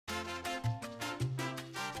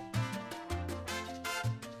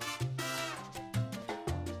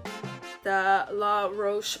the La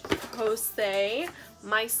Roche-Posay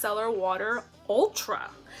Micellar Water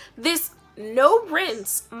Ultra. This no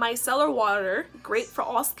rinse micellar water, great for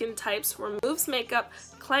all skin types, removes makeup,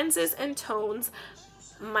 cleanses and tones.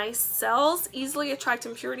 Micelles easily attract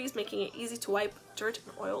impurities, making it easy to wipe dirt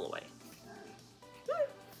and oil away.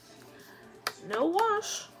 No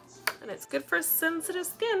wash, and it's good for sensitive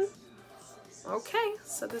skin. Okay,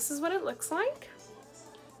 so this is what it looks like.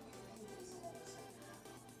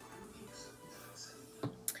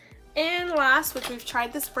 And last, which we've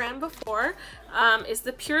tried this brand before, is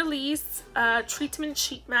the Pure Lease Treatment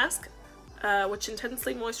Sheet Mask, which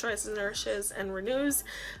intensely moisturizes, nourishes, and renews.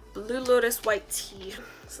 Blue Lotus White Tea.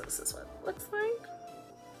 So this is what it looks like.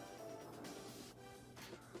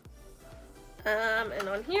 And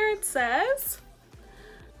on here it says,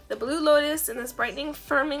 the Blue Lotus in this brightening,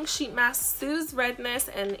 firming sheet mask soothes redness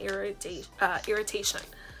and irritation.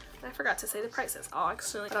 I forgot to say the prices. I'll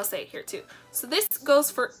say it here too. So this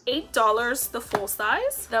goes for $8, the full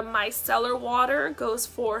size. The micellar water goes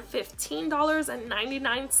for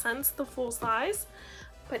 $15.99, the full size.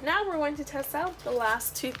 But now we're going to test out the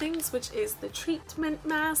last two things, which is the treatment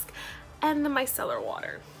mask and the micellar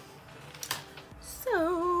water.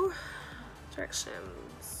 So,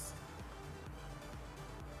 directions.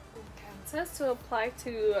 Okay, it says to apply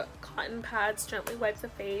to cotton pads, gently wipe the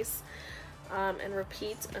face, and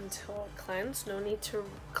repeat until cleansed. No need to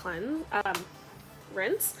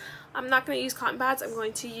rinse. I'm not going to use cotton pads. I'm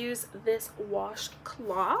going to use this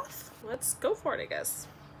washcloth. Let's go for it, I guess.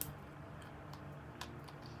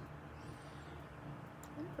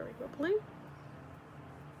 Very bubbly.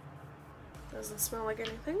 Doesn't smell like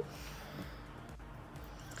anything.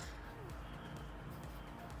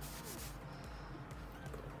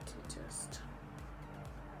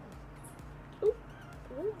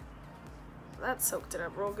 That soaked it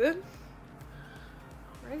up real good.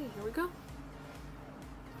 Alrighty, here we go.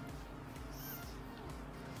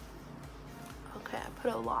 Okay, I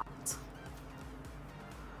put a lot.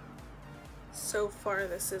 So far,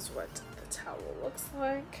 this is what the towel looks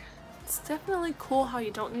like. It's definitely cool how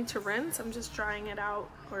you don't need to rinse. I'm just drying it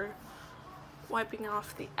out or wiping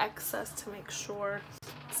off the excess to make sure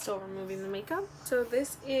it's still removing the makeup. So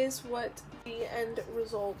this is what the end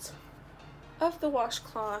result of the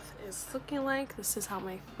washcloth is looking like. This is how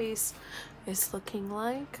my face is looking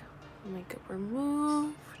like. Makeup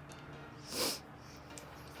removed.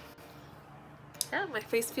 Yeah, my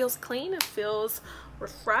face feels clean. It feels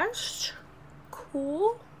refreshed,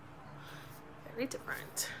 cool, very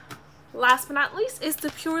different. Last but not least is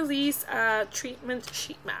the Pure Lease Treatment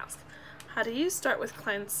Sheet Mask. How to use: start with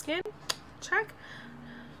cleansed skin, check.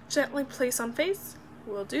 Gently place on face,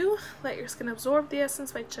 will do. Let your skin absorb the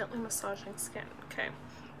essence by gently massaging skin. Okay,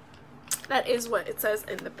 that is what it says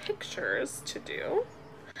in the pictures to do.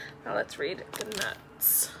 Now let's read the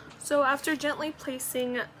notes. So after gently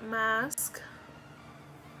placing mask,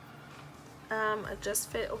 adjust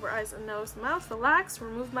fit over eyes and nose and mouth, relax,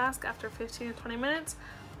 remove mask after 15 to 20 minutes.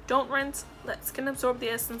 Don't rinse, let skin absorb the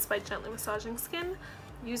essence by gently massaging skin.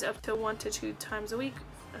 Use up to 1 to 2 times a week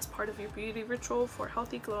as part of your beauty ritual for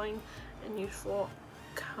healthy, glowing, and youthful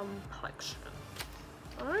complexion.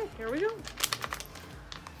 Alright, here we go.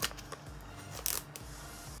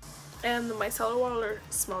 And the micellar water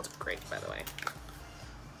smells great, by the way.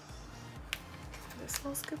 This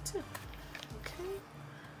smells good too. Okay.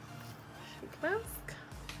 Sheet mask.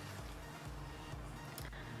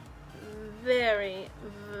 Very,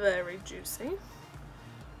 very juicy.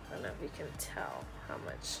 I don't know if you can tell how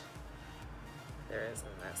much there is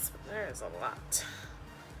in this, but there is a lot.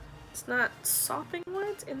 It's not sopping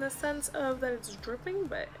wet in the sense of that it's dripping,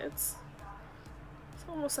 but it's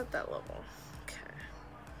almost at that level. Okay.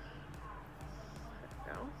 There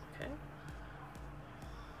we go. Okay.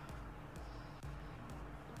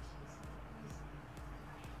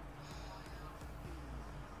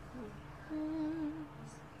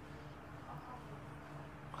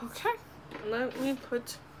 Okay, let me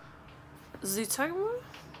put the timer.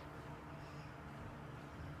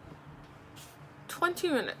 20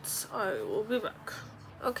 minutes. I will be back.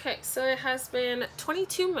 Okay, so it has been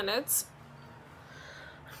 22 minutes.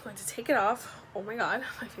 I'm going to take it off. Oh my god,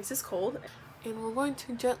 my face is cold. And we're going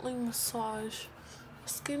to gently massage the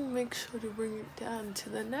skin. Make sure to bring it down to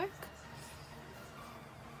the neck.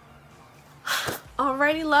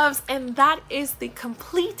 Alrighty, loves, and that is the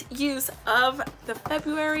complete use of the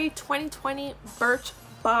February 2020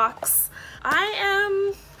 Birchbox. I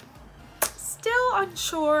am still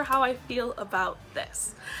unsure how I feel about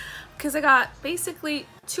this because I got basically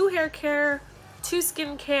 2 hair care, 2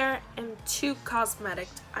 skincare, and 2 cosmetic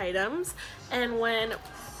items. And when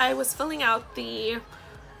I was filling out the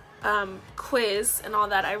quiz and all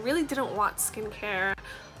that, I really didn't want skincare.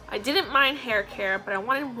 I didn't mind hair care, but I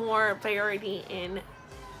wanted more variety in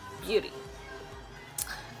beauty,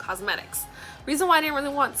 cosmetics. Reason why I didn't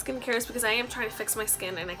really want skincare is because I am trying to fix my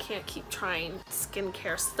skin and I can't keep trying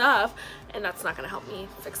skincare stuff, and that's not gonna help me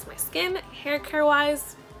fix my skin. Hair care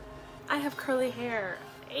wise, I have curly hair.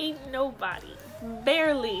 Ain't nobody,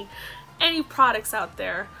 barely any products out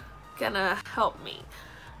there gonna help me.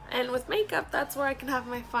 And with makeup, that's where I can have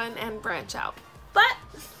my fun and branch out. But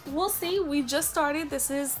we'll see. We just started.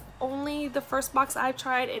 This is only the first box I've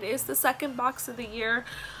tried. It is the second box of the year.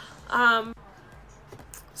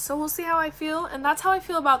 So we'll see how I feel, and that's how I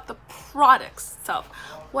feel about the products itself.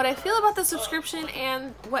 What I feel about the subscription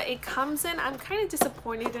and what it comes in, I'm kind of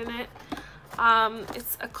disappointed in it.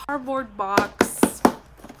 It's a cardboard box,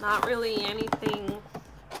 not really anything,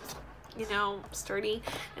 you know, sturdy.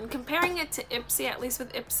 And comparing it to Ipsy, at least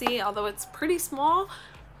with Ipsy, although it's pretty small,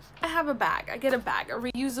 I have a bag. I get a bag, a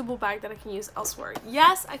reusable bag that I can use elsewhere.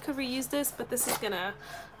 Yes, I could reuse this, but this is gonna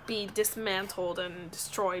be dismantled and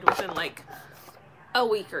destroyed within like a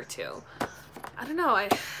week or two. I don't know, I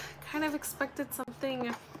kind of expected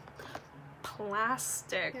something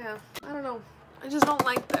plastic. Yeah, I don't know. I just don't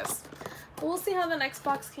like this. But we'll see how the next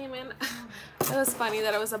box came in. It was funny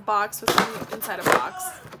that it was a box with something inside a box.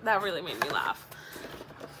 That really made me laugh.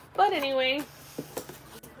 But anyway,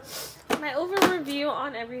 my overall review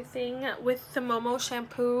on everything with the Momo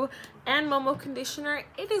shampoo and Momo conditioner,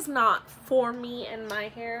 it is not for me and my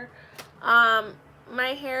hair.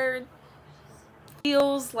 My hair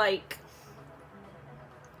feels like,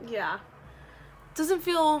 yeah, doesn't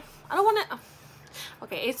feel, I don't want to,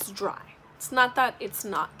 okay, it's dry. It's not that it's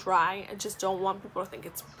not dry. I just don't want people to think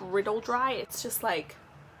it's brittle dry. It's just like,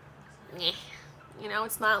 meh. You know,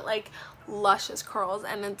 it's not like luscious curls,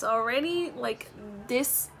 and it's already like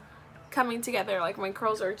this coming together. Like my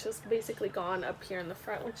curls are just basically gone up here in the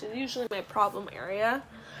front, which is usually my problem area.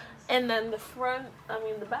 And then the front,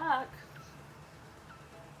 the back,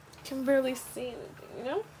 can barely see anything, you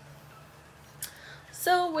know?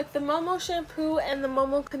 So with the Momo shampoo and the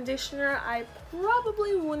Momo conditioner, I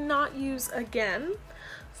probably will not use again.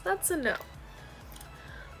 So that's a no.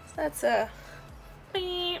 So that's a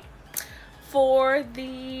beep. For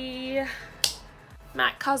the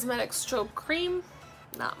MAC Cosmetics Strobe Cream,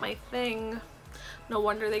 not my thing. No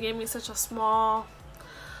wonder they gave me such a small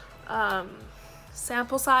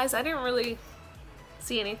sample size. I didn't really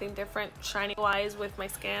see anything different shiny wise with my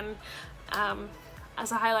skin.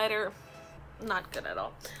 As a highlighter, not good at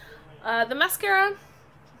all. The mascara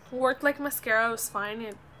worked like mascara. It was fine.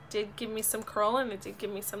 It did give me some curl and it did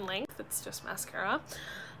give me some length. It's just mascara.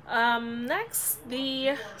 Next,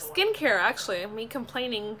 the skincare. Actually, me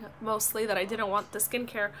complaining mostly that I didn't want the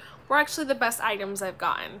skincare, were actually the best items I've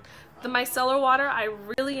gotten. The micellar water I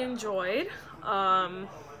really enjoyed. I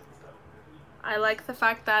like the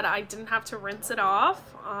fact that I didn't have to rinse it off.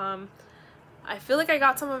 I feel like I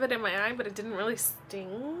got some of it in my eye, but it didn't really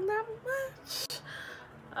sting that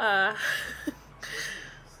much.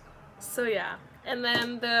 So yeah. And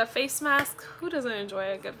then the face mask. Who doesn't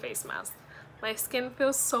enjoy a good face mask? My skin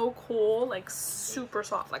feels so cool, like super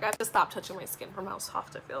soft. Like I have to stop touching my skin from how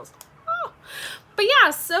soft it feels. Oh. But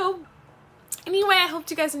yeah, so anyway, I hope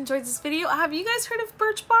you guys enjoyed this video. Have you guys heard of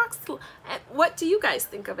Birchbox? What do you guys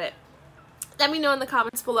think of it? Let me know in the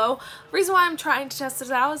comments below. The reason why I'm trying to test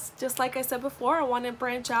this out is just like I said before, I want to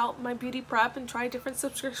branch out my beauty prep and try different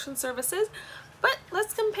subscription services. But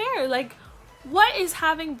let's compare, like, what is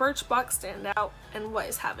having Birchbox stand out and what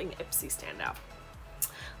is having Ipsy stand out?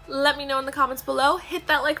 Let me know in the comments below. Hit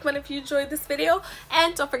that like button if you enjoyed this video,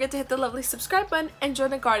 and don't forget to hit the lovely subscribe button and join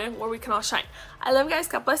the garden where we can all shine. I love you guys.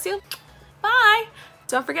 God bless you. Bye.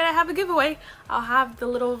 Don't forget I have a giveaway. I'll have the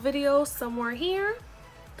little video somewhere here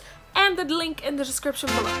and the link in the description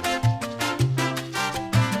below.